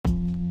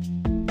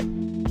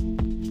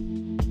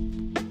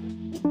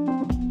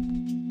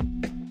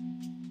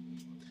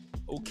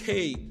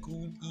Okay,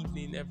 good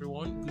evening,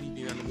 everyone. Good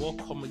evening, and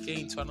welcome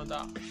again to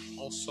another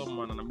awesome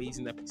and an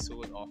amazing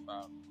episode of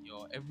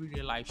your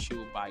everyday life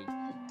show by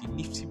the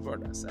Nifty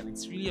Brothers. And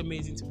it's really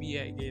amazing to be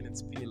here again.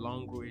 It's been a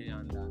long way,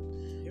 and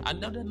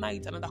another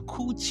night, another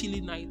cool,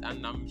 chilly night.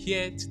 And I'm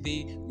here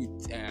today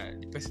with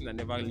the person that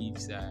never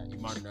leaves,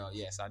 Emmanuel.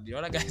 Yes, and the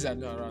other guys are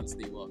not around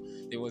today. Well,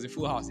 there was a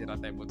full house at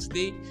that time, but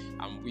today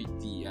I'm with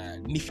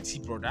the Nifty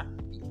brother.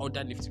 The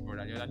other Nifty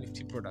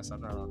brothers are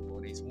not around,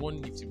 but there's one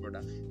Nifty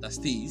brother that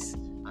stays,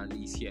 and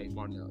he's here,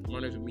 Emmanuel.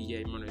 Emmanuel's with me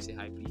here. Emmanuel, say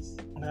hi, please.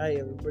 Hi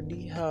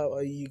everybody, how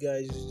are you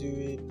guys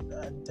doing?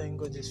 And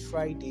thank God it's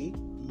Friday.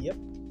 Yep.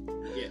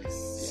 Yes.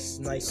 It's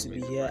nice to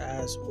be here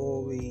as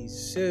always.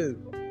 So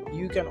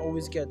you can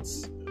always get,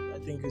 I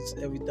think it's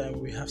every time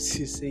we have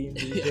to say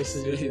Yes,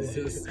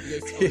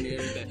 it's funny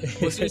every time.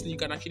 But seriously, you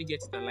can actually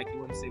get it, and like you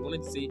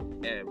wanted to say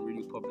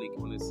Radio Public, you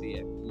want to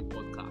say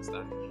podcast.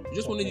 We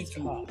just wanted you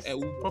to.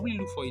 We'll probably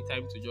look for a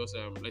time to just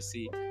let's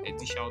say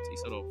dish out a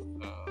sort of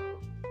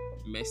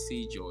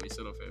message or a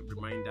sort of a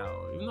reminder,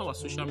 or even our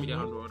social media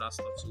handle or all that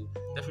stuff. So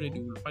definitely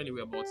we'll find a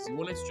way about it. We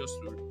wanted to just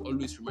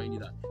always remind you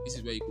that this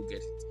is where you could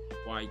get it.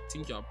 Well, I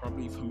think you're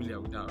probably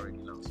familiar with that already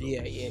now. So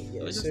Yeah.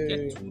 let's just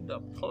get to the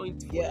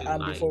point.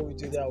 And before we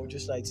do that, I would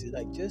just like to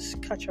just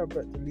catch our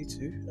breath a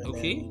little and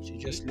then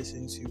just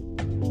listen to.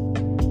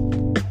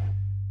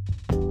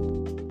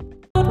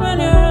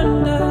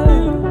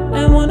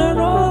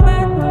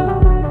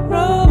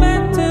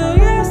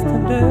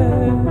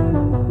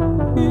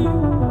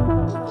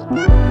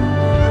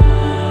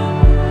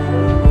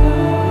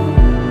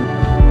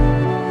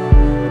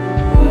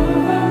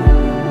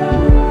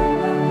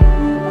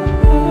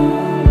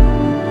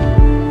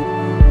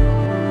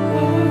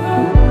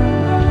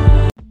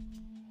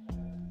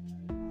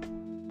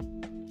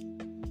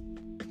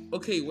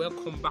 Okay,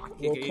 welcome back.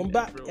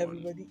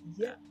 Everybody.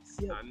 Yes.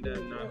 And I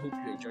hope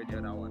you enjoyed the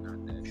other one,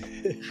 and I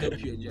hope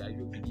you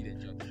did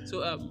enjoy.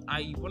 So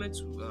I wanted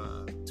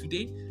to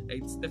today.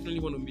 It's definitely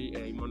one of me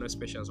Emmanuel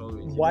special as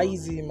always. Why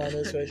is it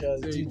Emmanuel special?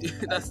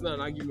 That's not an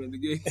argument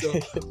again. So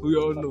we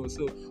all know.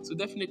 So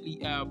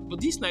definitely. But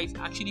this night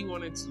I actually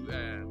wanted to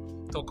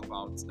talk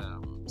about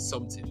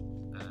something.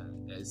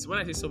 When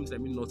I say something, I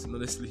mean nothing,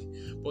 honestly.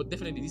 But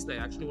definitely this night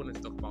I actually wanted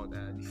to talk about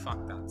the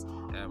fact that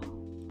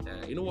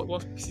you know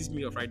what pisses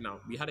me off right now?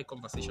 We had a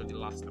conversation the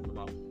last time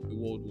about the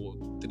World War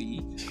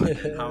III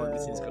and how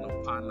this is gonna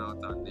pan out,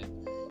 and then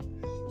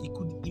you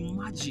could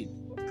imagine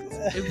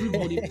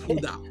everybody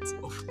pulled out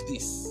of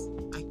this.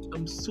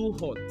 I'm so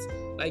hot.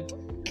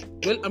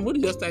 Well, I'm going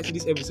to just title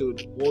this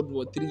episode World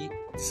War III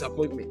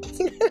Disappointment.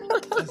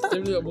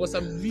 Because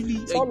I'm really.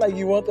 It's not like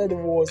you wanted the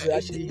war to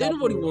actually happen.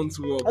 Nobody wants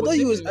war. I thought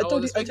it was a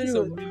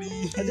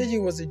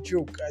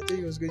joke. I thought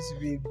it was going to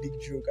be a big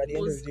joke. At the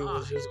end of the day, it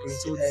was just going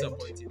so to end.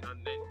 Disappointing.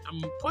 And then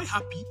I'm quite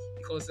happy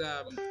because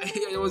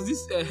there was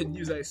this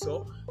news I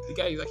saw. The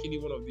guy is actually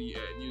one of the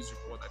news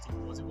reporters. I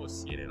think it was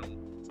CNN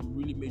on some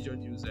really major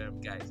news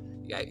guys.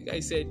 The guy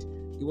said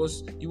it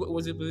was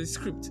a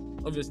script.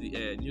 Obviously,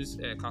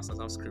 newscasters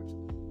have script.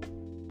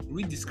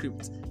 Read the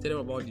script, tell them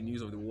about the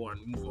news of the war, and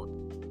move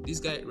on.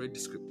 This guy read the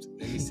script,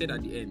 and he said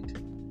at the end,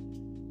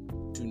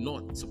 do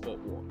not support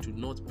war, do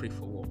not pray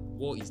for war.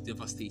 War is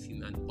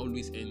devastating and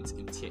always ends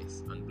in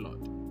tears and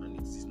blood, and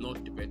it is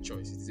not the best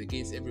choice. It is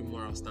against every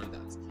moral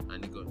standard.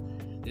 And he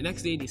gone. The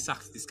next day, they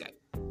sacked this guy.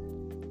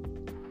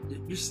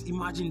 Just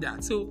imagine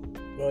that. So,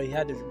 well, he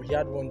had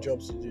one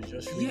job to do.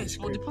 Just read the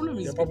script. But the problem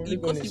is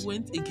because he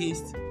went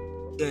against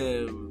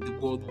the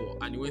World War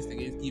and he went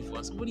against evil,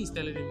 and somebody is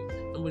telling him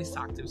nobody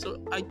sacked him. So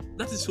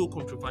that is so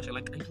controversial.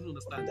 I don't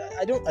understand.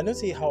 I don't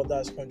see how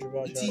that's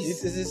controversial.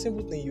 It's a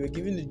simple thing. You were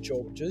given the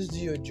job, just do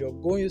your job.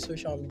 Go on your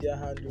social media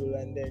handle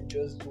and then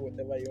just do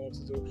whatever you want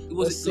to do. It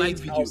was a live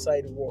video.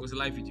 Outside work. It was a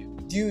live video.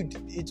 Dude,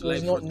 it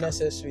was not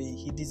necessary.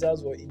 He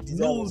deserves what he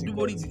deserves. No,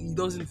 nobody. He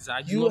doesn't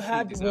deserve. You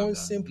had one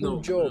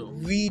simple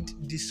job. Read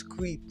the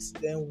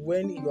script. Then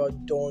when you are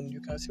done,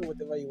 you can say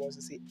whatever you want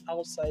to say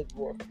outside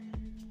work.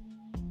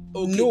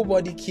 Okay.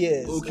 Nobody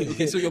cares.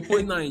 Okay. So your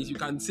point now is you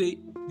can say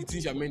the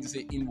things you're meant to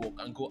say in work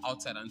and go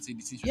outside and say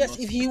the things you're not. Yes,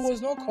 if he was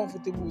not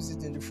comfortable with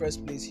it in the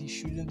first place, he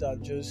shouldn't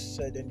have just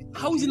said anything.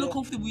 How is he not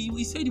comfortable?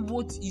 He said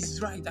what is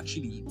right,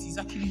 actually. It is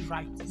actually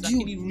right. It's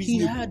actually reasonable.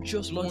 He had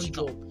just one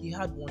job. He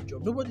had one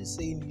job. Nobody's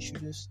saying he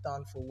shouldn't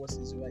stand for what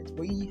is right.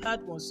 But he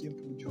had one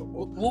simple job.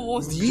 What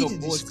was the job?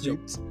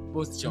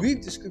 What's the job?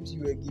 Read the script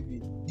you were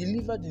given.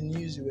 Deliver the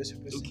news you were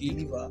supposed to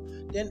deliver.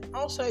 Then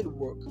outside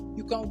work,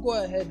 you can go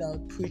ahead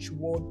and preach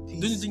world peace.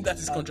 Don't you think that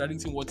is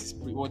contradicting what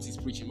he's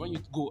preaching? When you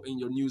go in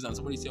your news and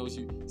somebody tells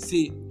you,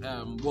 say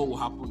what will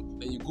happen,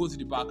 then you go to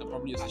the back and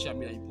probably your social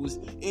media and you post,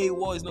 hey,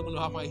 war is not going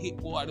to happen. I hate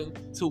war. I don't.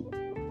 So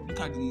look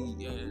at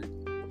it.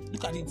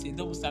 It's a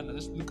double standard.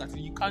 Just look at it.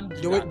 You can't.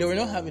 They were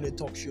not having a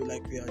talk show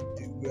like we're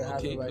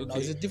having right now.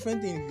 It's a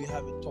different thing if you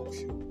have a talk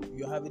show.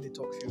 You're having a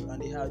talk show and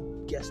they had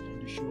guests on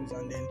the shows,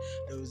 and then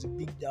there was a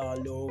big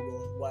dialogue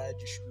on why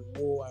there should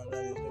be war and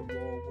why there's no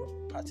war,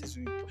 what parties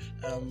were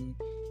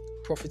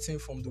profiting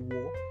from the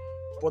war.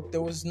 But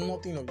there was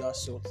nothing of that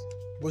sort.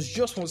 It was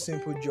just one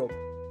simple job.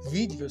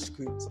 read your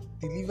script,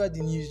 deliver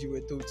the news you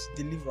were told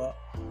to deliver,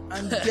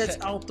 and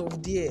get out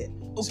of there.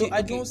 So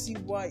I don't see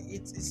why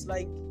it's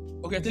like.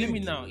 Okay, you're telling me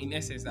now, in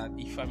essence, that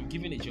if I'm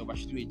given a job, I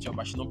should do a job.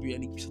 I should not be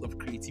any sort of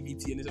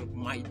creativity, any sort of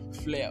my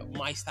flair,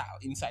 my style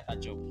inside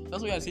that job.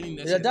 That's what you're saying. In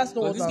essence. Yeah, that's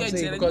not what I'm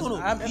saying. Because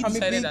I'm a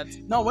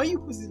big. Now, when you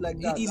put it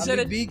like that,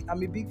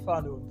 I'm a big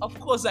fan of. Of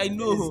course, I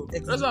know.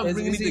 That's why I'm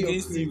bringing it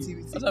against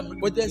you.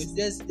 But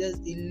there's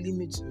a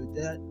limit to it.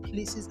 There are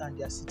places and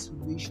there are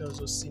situations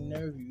or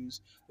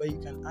scenarios where you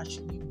can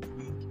actually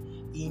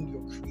bring in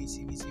your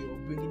creativity or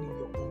bringing in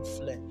your own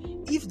flair.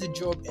 If the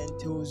job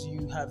entails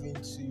you having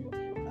to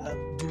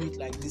do it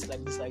like this,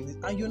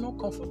 and you're not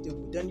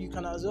comfortable, then you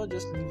can as well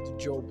just leave the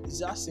job. It's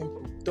that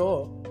simple.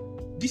 Duh.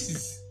 This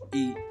is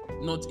the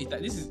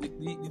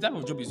type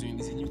of job he's doing.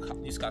 This is a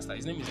newscaster.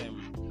 His name is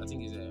I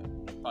think is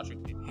Patrick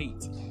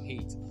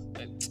Hate.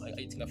 I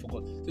think I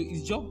forgot. So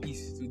his job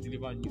is to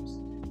deliver news.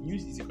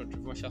 News is a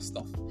controversial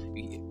stuff.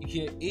 You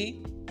hear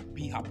A,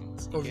 B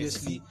happens.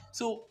 Obviously.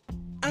 So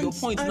your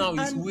point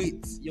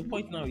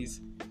now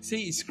is say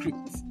a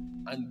script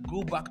and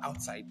go back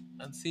outside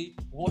and say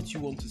what you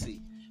want to say.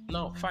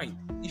 Now, fine.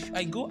 If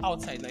I go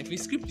outside, now if a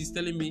script is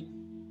telling me,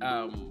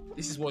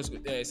 this is what's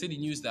good, say the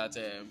news that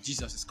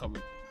Jesus is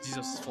coming,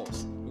 Jesus is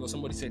false, because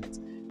somebody said it.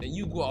 Then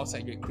you go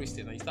outside, you're a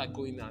Christian, and you start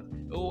going out,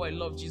 oh, I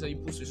love Jesus, you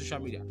post to social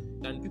media.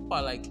 Then people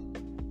are like,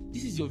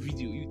 this is your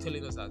video, you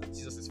telling us that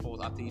Jesus is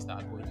false after you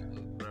start going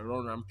on a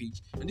run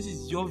rampage. And this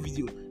is your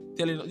video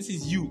telling us, this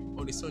is you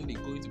on a Sunday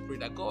going to pray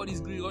that God is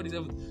great, God is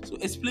everything. So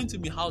explain to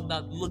me how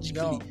that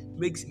logically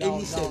makes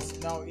any sense.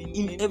 Now,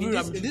 in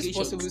this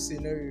possible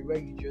scenario where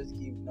you just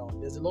gave now,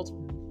 there's a lot of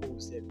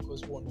loopholes there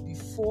because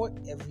before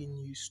every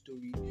news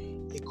story,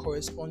 a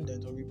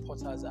correspondent or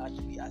reporters are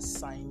actually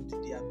assigned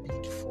their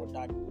beat for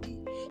that day.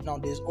 Now,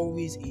 there's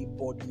always a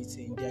board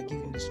meeting. They are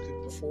giving the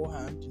script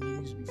beforehand, the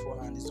news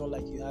beforehand. It's not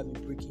like you have a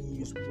breaking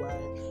news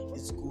while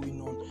it's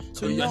going on.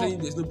 So you're saying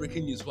there's no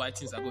breaking news while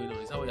things are going on.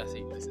 Is that what you're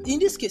saying? In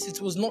this case, it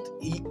was not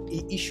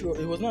an issue.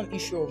 It was not an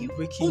issue of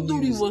breaking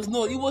news. It was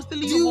not. It was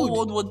telling you about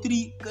World War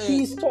III.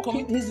 He's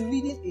talking. He's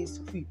reading a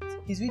script.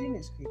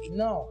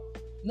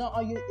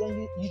 Now,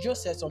 you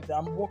just said something.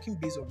 I'm working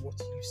based on what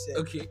you said.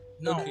 Okay.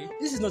 Now,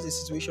 this is not a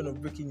situation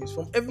of breaking news.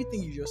 From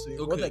everything you just said,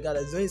 what I got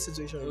is not a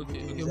situation of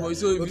breaking news.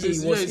 So it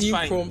was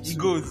impromptu. He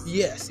goes.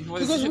 Yes.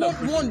 Because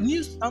one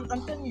news. I'm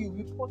telling you,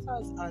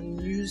 reporters and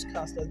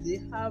newscasters, they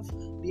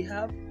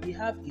have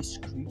a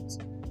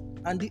script.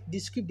 And the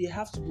script, they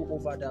have to go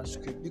over that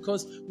script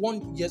because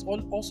there's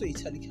also a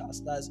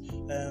telecast.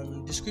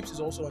 The script is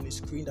also on the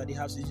screen that they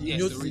have to. They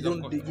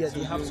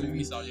have to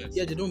miss out. Yes.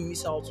 Yeah, they don't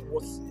miss out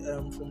what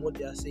from what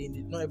they are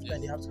saying. Not every time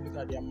they have to look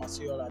at their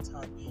material at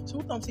hand. So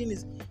what I'm saying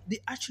is, they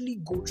actually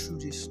go through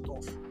this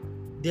stuff.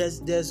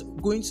 There's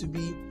going to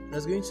be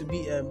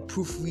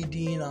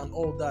proofreading and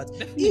all that.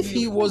 Definitely, if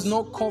he was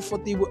not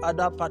comfortable at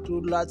that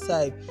particular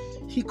time,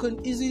 he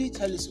could easily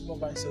tell his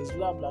supervisors,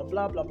 blah blah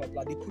blah blah blah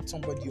blah. They put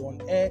somebody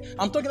on air.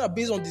 I'm talking about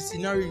based on the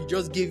scenario you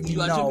just gave me.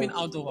 You are now. jumping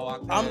out of our.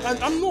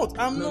 I'm not.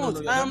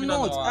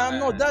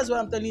 That's why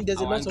I'm telling you. There's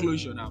a lot of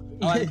enclosure now.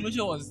 Our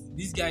enclosure was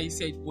this guy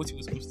said what he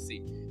was supposed to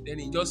say. Then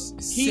he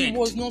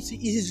was not.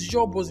 His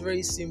job was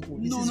very simple.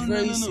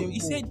 Simple. He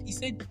said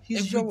his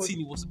everything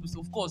he was supposed to.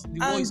 Of course, the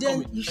war is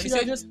coming. He should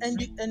have just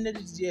ended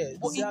it there.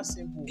 It's that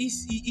simple.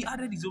 He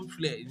added his own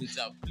flair in it.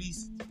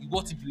 Please,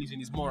 what he believes in,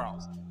 his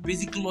morals,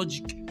 basic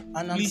logic.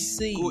 And I'm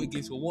saying, go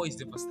against war is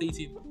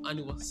devastating, and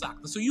he was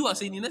sacked. So you are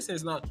saying, in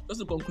essence, now, just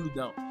to conclude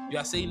now, you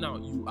are saying now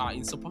you are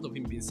in support of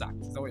him being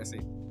sacked. Is that what you're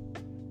saying?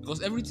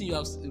 Because everything you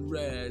have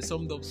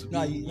summed up to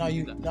now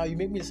you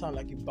make me sound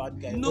like a bad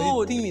guy.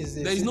 No, the thing is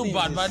this, there is no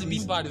bad.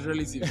 Being bad is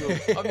relative.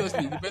 So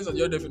obviously, it depends on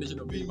your definition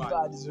of being bad.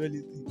 Bad is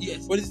relative.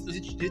 Yes. But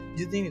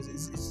the thing is,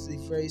 it's a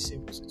very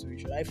simple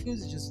situation. I feel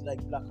it's just like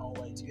black and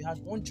white. You have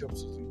one job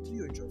to do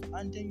your job,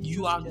 and then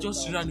you are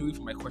just ran away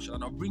from my question,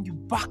 and I'll bring you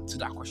back to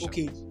that question.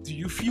 Okay. Do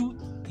you feel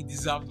he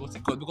deserved what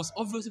he got? Because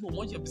obviously, from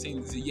what you have been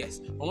saying is a yes.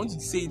 I want you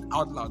to say it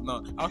out loud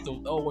now, out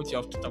of all what you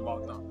have talked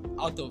about now.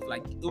 Out of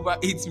like over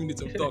 8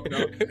 minutes of talk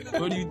now,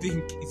 what do you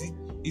think?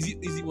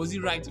 Was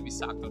it right to be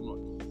sacked or not?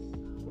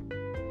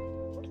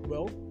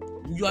 Well,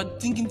 you are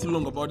thinking too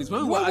long about this.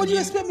 What do you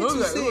expect me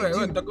to say?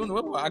 When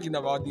we were arguing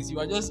about this, you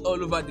were just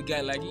all over the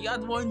guy. Like he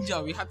had one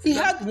job. He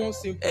had one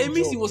simple job. It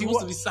means he was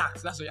supposed to be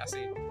sacked. That's what you're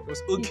saying. It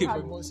was okay. He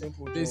had one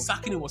simple job. Then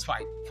sacking him was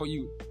fine for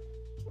you.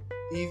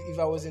 If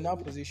I was in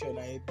that position,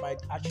 I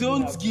might actually.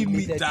 Don't give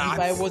me that. If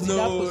I was in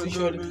that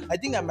position, I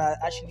think I might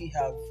actually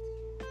have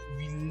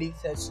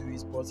related to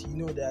it, but you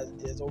know that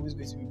there's always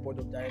going to be board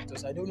of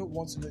directors. I don't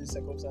want to know the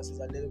circumstances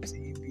and let them say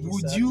him being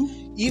would sacked.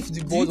 You if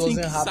the board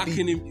wasn't happy,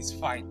 sacking him is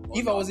fine.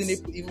 If I was in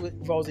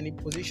a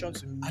position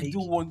to make, I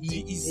don't want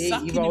is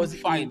sacking him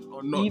fine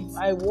or not. If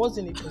I was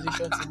in a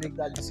position to make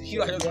that decision,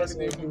 you are just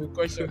running away with the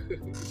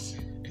question.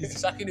 Is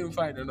sacking him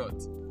fine or not?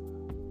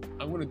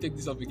 I'm going to take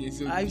this up again.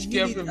 So I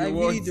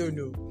really don't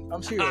know.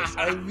 I'm serious.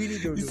 I really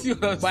don't know.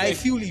 But I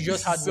feel he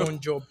just had one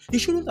job. He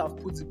shouldn't have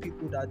put the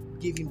people that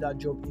gave him that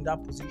job in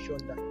that position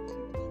that he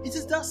did. It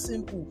is that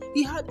simple.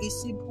 He had a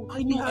simple.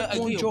 I know. He had I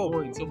one get job.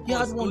 your point. He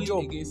had one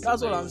job.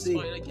 That's what I'm saying.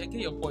 I get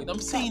your point. I'm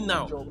saying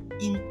now,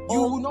 in will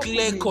all not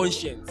clear be-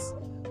 conscience,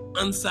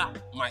 answer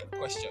my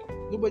question.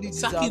 Nobody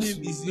Sacking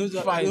deserves him to.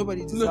 is fine.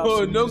 Nobody deserves No,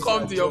 to don't lose come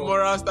their to your job.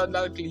 moral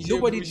standard cliche.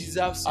 Nobody bullshit.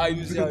 deserves to I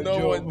lose do their not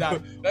job. want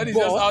that. That is But-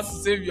 just how to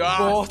save your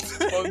ass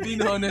but- for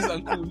being honest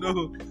and cool.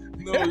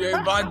 No, you're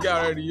a bad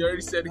guy already. You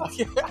already said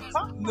it.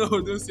 No,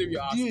 don't save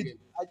your ass. Dude, again.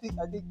 I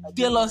think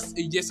Tell us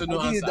a yes or no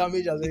I think answer. the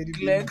damage has already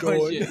Clear been done.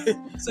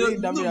 conscience. So, I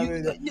think damage has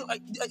already done.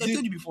 I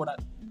told you before that.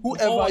 all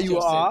Whoever you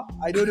just are,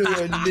 I don't know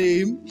your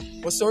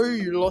name, but sorry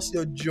you lost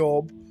your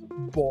job,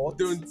 but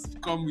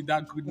Don't come with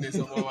that goodness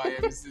of our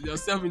your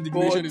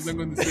self-indignation is not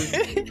going to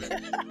save you.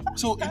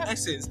 So, in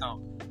essence,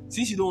 now,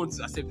 since you don't want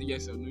to accept the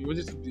yes or no, you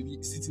wanted to be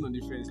sitting on the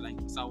fence like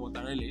Sir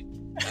Watarele.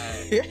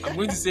 I'm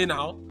going to say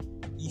now,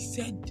 he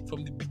said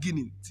from the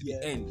beginning to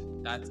the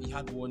end that he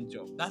had one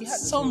job. That He had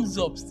sums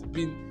up to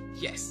being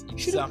yes, he Shouldn't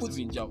deserves put- to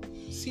be in job.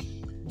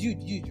 see, dude,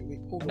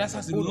 wait, hold on. That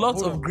has a hold on, lot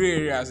hold of on. grey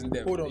areas in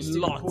them. Hold on, a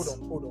Stephen, lot. hold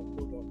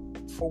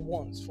on. For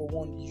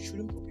one, you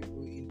shouldn't put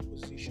people in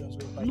positions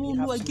where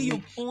No, I get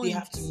your point. they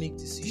have to make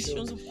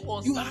decisions. Of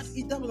course. You have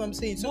it. That's what I'm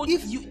saying. So But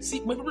if you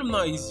see, my problem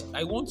now is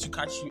I want to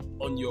catch you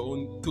on your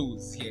own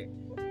toes here.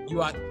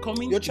 You are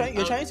coming. you're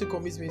trying to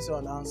convince me to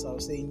an answer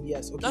of saying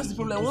yes. Okay, That's the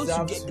problem. I he want to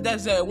deserves get.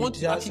 That's I want to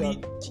deserves actually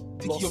have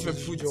pick you off your lost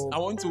his foot. job. I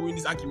want to win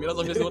this argument. That's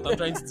obviously what I'm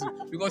trying to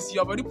do because you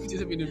have already put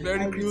yourself in a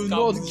very I will critical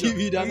not position. give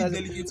you that. Very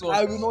delicate one.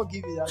 I will not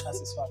give you that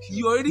satisfaction.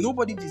 You already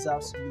Nobody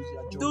deserves to lose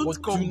their job. don't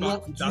but come do back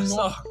not, with do that.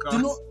 not, So, do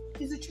not.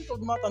 It's the truth of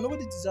the matter.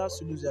 Nobody deserves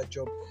to lose their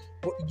job.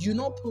 But you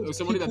not put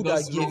somebody people that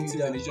does that give wrong you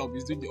things in that. a job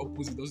is doing the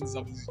opposite. Doesn't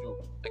deserve his job.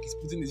 Like he's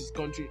putting his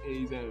country.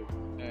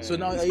 So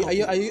now, his are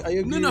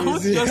you No, I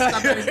want to agreeing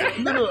just with me? start.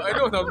 No, I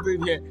know what I'm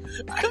doing here.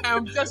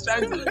 I'm just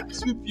trying to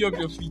sweep you off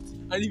your feet.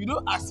 And if you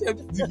don't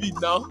accept defeat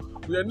now,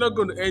 we are not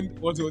going to end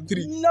 1, 2,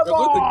 3. Never!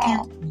 We're going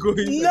to keep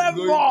going.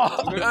 Never!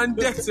 And going. And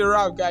that's a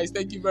wrap, guys.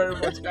 Thank you very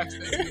much, guys.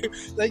 Thank you.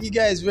 Thank you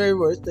guys very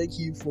much. Thank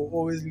you for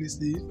always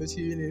listening, for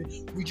tuning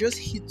in. We just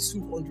hit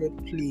 200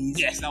 plays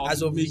Yes, that was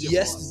as of major for us.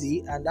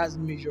 yesterday, and that's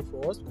major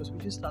for us because we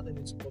just started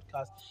into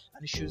podcast,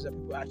 and it shows that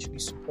people actually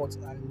support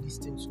and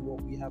listen to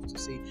what we have to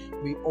say.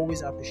 We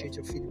always appreciate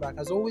your feedback.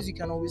 As always, you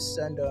can always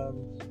send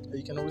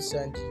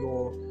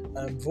your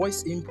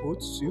voice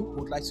inputs too.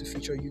 We would like to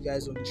feature you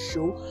guys on the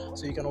show,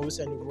 so you can always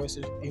send your voice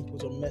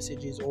inputs or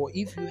messages, or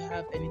if you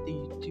have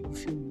anything you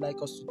feel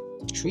like us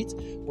to treat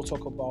or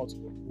talk about,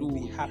 we'll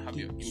be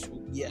happy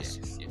to.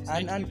 Yes.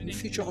 And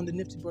feature on the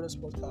Nifty Brothers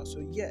podcast.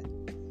 So yeah,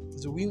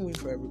 it's a win-win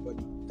for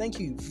everybody. Thank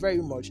you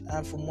very much.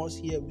 And from us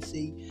here, we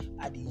say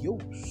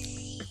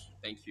adios.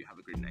 Thank you. Have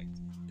a great night.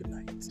 Good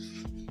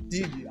night.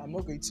 Dude, I'm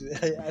not going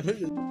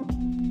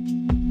to.